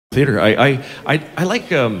Theater. I like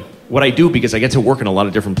what I do because I get to work in a lot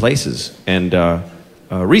of different places. And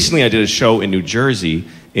recently I did a show in New Jersey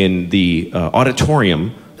in the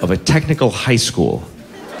auditorium of a technical high school.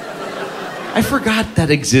 I forgot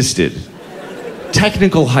that existed.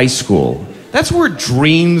 Technical high school. That's where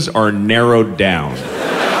dreams are narrowed down.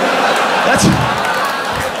 That's...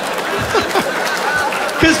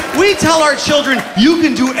 Because we tell our children, you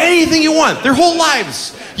can do anything you want. Their whole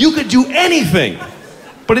lives. You could do anything.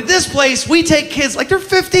 But at this place, we take kids like they're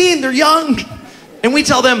 15, they're young, and we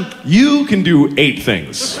tell them, you can do 8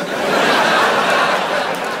 things.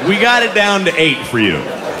 We got it down to 8 for you.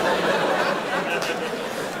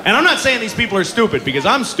 And I'm not saying these people are stupid, because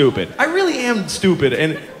I'm stupid. I really am stupid,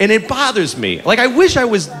 and it bothers me. Like, I wish I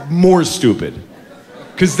was more stupid.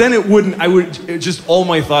 Because then it wouldn't, just all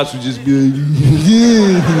my thoughts would just be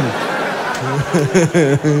like,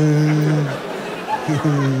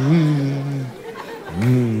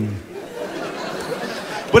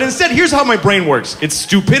 But instead, here's how my brain works. It's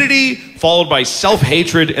stupidity followed by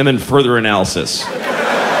self-hatred and then further analysis.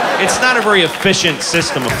 It's not a very efficient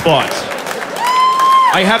system of thought.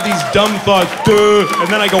 I have these dumb thoughts, duh, and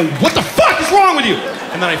then I go, what the fuck is wrong with you?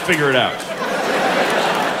 And then I figure it out.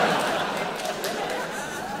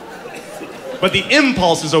 But the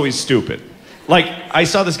impulse is always stupid. Like, I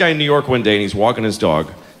saw this guy in New York one day and he's walking his dog,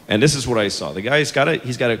 and this is what I saw. The guy's got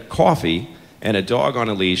a coffee and a dog on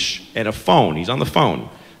a leash and a phone. He's on the phone.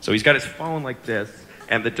 So he's got his phone like this,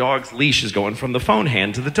 and the dog's leash is going from the phone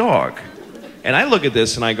hand to the dog. And I look at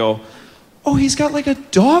this and I go, oh, he's got like a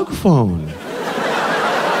dog phone.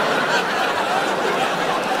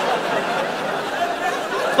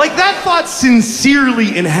 Like, that thought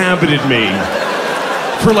sincerely inhabited me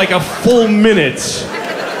for like a full minute.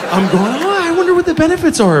 I'm going, oh, I wonder what the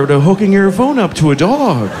benefits are to hooking your phone up to a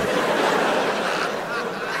dog.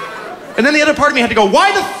 And then the other part of me had to go,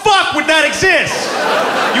 why the fuck would that exist?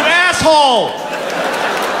 You asshole!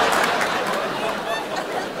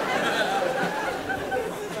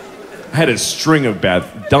 I had a string of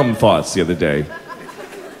dumb thoughts the other day.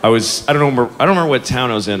 I don't remember what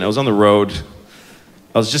town I was in. I was on the road.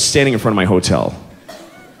 I was just standing in front of my hotel.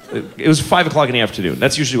 It was 5 o'clock in the afternoon.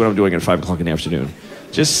 That's usually what I'm doing at 5 o'clock in the afternoon.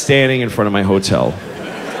 Just standing in front of my hotel.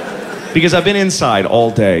 Because I've been inside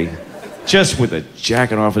all day. Just with a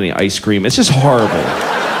jacking off in the ice cream. It's just horrible.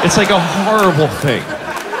 It's like a horrible thing.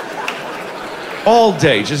 All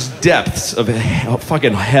day, just depths of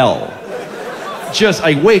fucking hell. Just,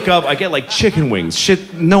 I wake up, I get like chicken wings.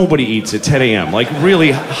 Shit nobody eats at 10 a.m. Like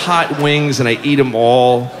really hot wings, and I eat them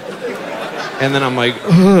all. And then I'm like,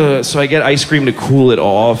 ugh. So I get ice cream to cool it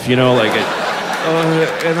off, you know, like,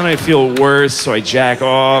 and then I feel worse, so I jack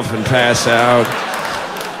off and pass out.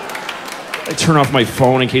 I turn off my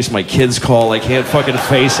phone in case my kids call. I can't fucking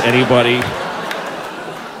face anybody.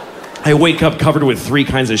 I wake up covered with 3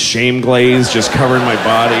 kinds of shame glaze just covering my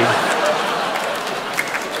body.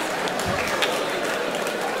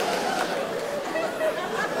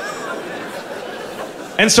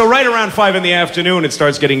 And so right around 5 in the afternoon, it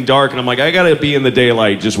starts getting dark, and I'm like, I gotta be in the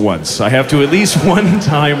daylight just once. I have to at least one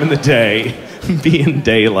time in the day be in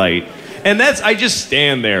daylight. And I just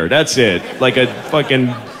stand there, that's it. Like a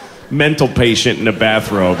fucking mental patient in a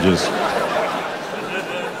bathrobe, just.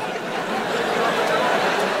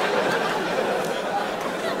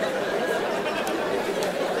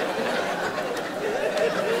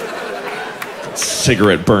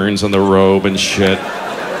 Cigarette burns on the robe and shit.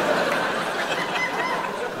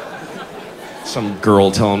 Some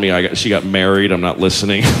girl telling me she got married, I'm not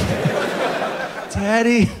listening.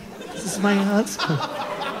 Daddy, this is my husband.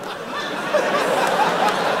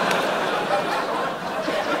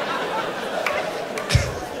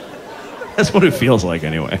 That's what it feels like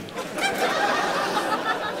anyway.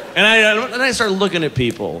 And I start looking at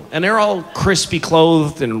people, and they're all crispy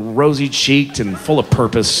clothed and rosy cheeked and full of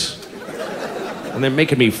purpose. And they're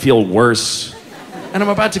making me feel worse. And I'm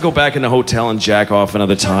about to go back in the hotel and jack off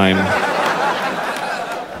another time.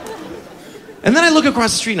 And then I look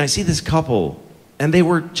across the street and I see this couple, and they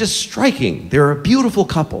were just striking. They were a beautiful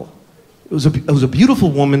couple. It was a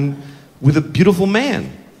beautiful woman with a beautiful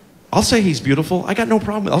man. I'll say he's beautiful. I got no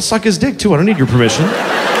problem. I'll suck his dick too. I don't need your permission.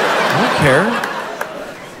 I don't care.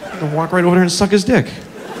 I'm gonna walk right over there and suck his dick.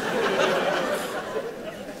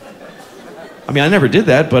 I mean, I never did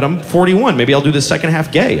that, but I'm 41. Maybe I'll do the second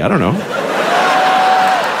half gay. I don't know.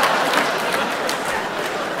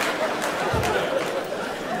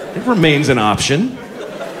 It remains an option.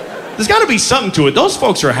 There's got to be something to it. Those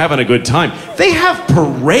folks are having a good time. They have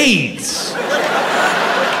parades.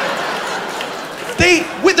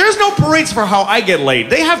 There's no parades for how I get laid.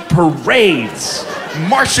 They have parades.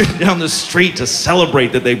 marching down the street to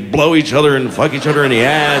celebrate that they blow each other and fuck each other in the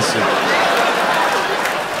ass and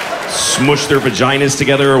smush their vaginas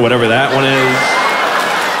together or whatever that one is.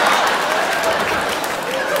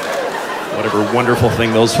 Whatever wonderful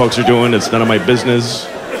thing those folks are doing, it's none of my business.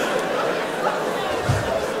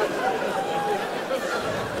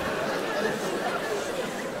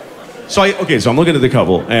 So I'm looking at the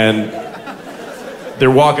couple, and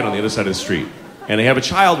they're walking on the other side of the street, and they have a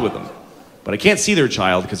child with them. But I can't see their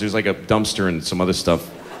child because there's like a dumpster and some other stuff.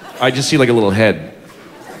 I just see like a little head.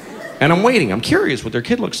 And I'm waiting. I'm curious what their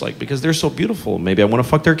kid looks like because they're so beautiful. Maybe I want to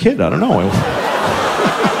fuck their kid. I don't know.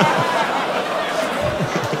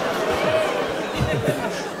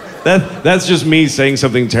 That's just me saying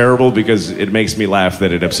something terrible because it makes me laugh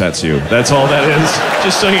that it upsets you. That's all that is.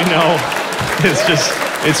 Just so you know,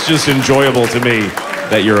 it's just enjoyable to me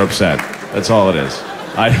that you're upset. That's all it is.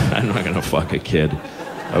 I'm not gonna fuck a kid.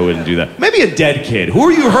 I wouldn't do that. Maybe a dead kid. Who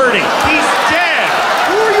are you hurting? He's dead.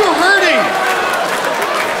 Who are you hurting?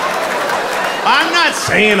 I'm not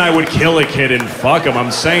saying I would kill a kid and fuck him.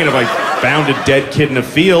 I'm saying if I found a dead kid in a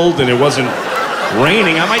field and it wasn't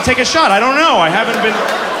raining, I might take a shot. I don't know. I haven't been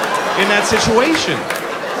in that situation.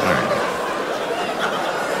 All right.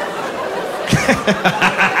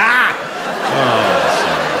 Oh,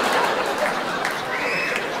 sorry.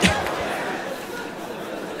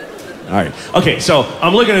 All right. Okay, so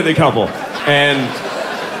I'm looking at the couple, and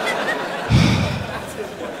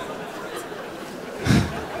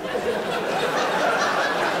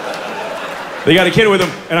they got a kid with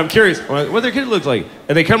them, and I'm curious what their kid looks like.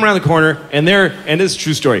 And they come around the corner, and this is a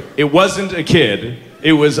true story. It wasn't a kid.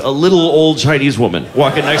 It was a little old Chinese woman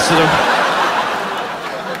walking next to them.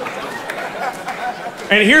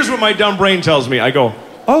 And here's what my dumb brain tells me. I go,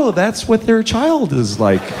 oh, that's what their child is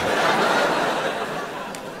like.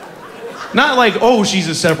 Not like, oh, she's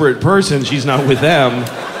a separate person, she's not with them.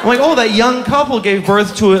 I'm like, oh, that young couple gave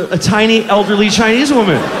birth to a tiny, elderly Chinese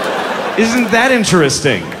woman. Isn't that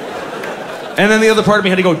interesting? And then the other part of me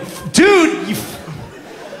had to go, dude,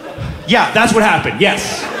 yeah, that's what happened,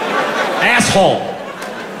 yes. Asshole.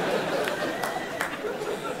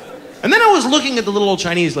 And then I was looking at the little old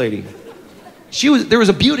Chinese lady. There was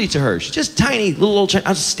a beauty to her. She's just tiny, little old Chinese. I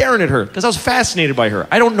was staring at her because I was fascinated by her.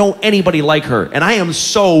 I don't know anybody like her, and I am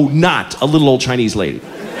so not a little old Chinese lady.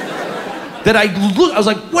 That I was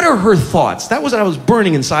like, what are her thoughts? That was what I was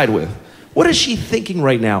burning inside with. What is she thinking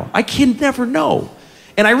right now? I can never know.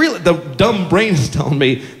 And I realized the dumb brain is telling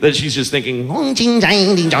me that she's just thinking, that's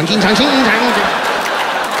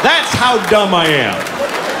how dumb I am.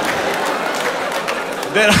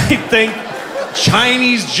 That I think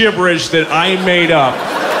Chinese gibberish that I made up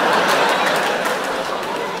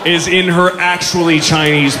is in her actually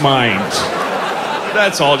Chinese mind.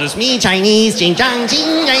 That's all just me, Chinese. Of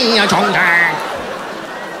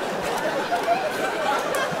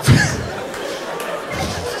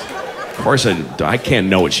course, I can't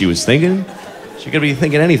know what she was thinking. She could be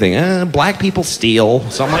thinking anything. Black people steal.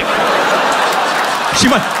 So I'm like,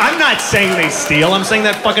 I'm not saying they steal. I'm saying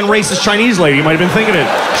that fucking racist Chinese lady might have been thinking it.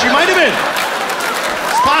 She might have been.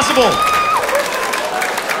 It's possible.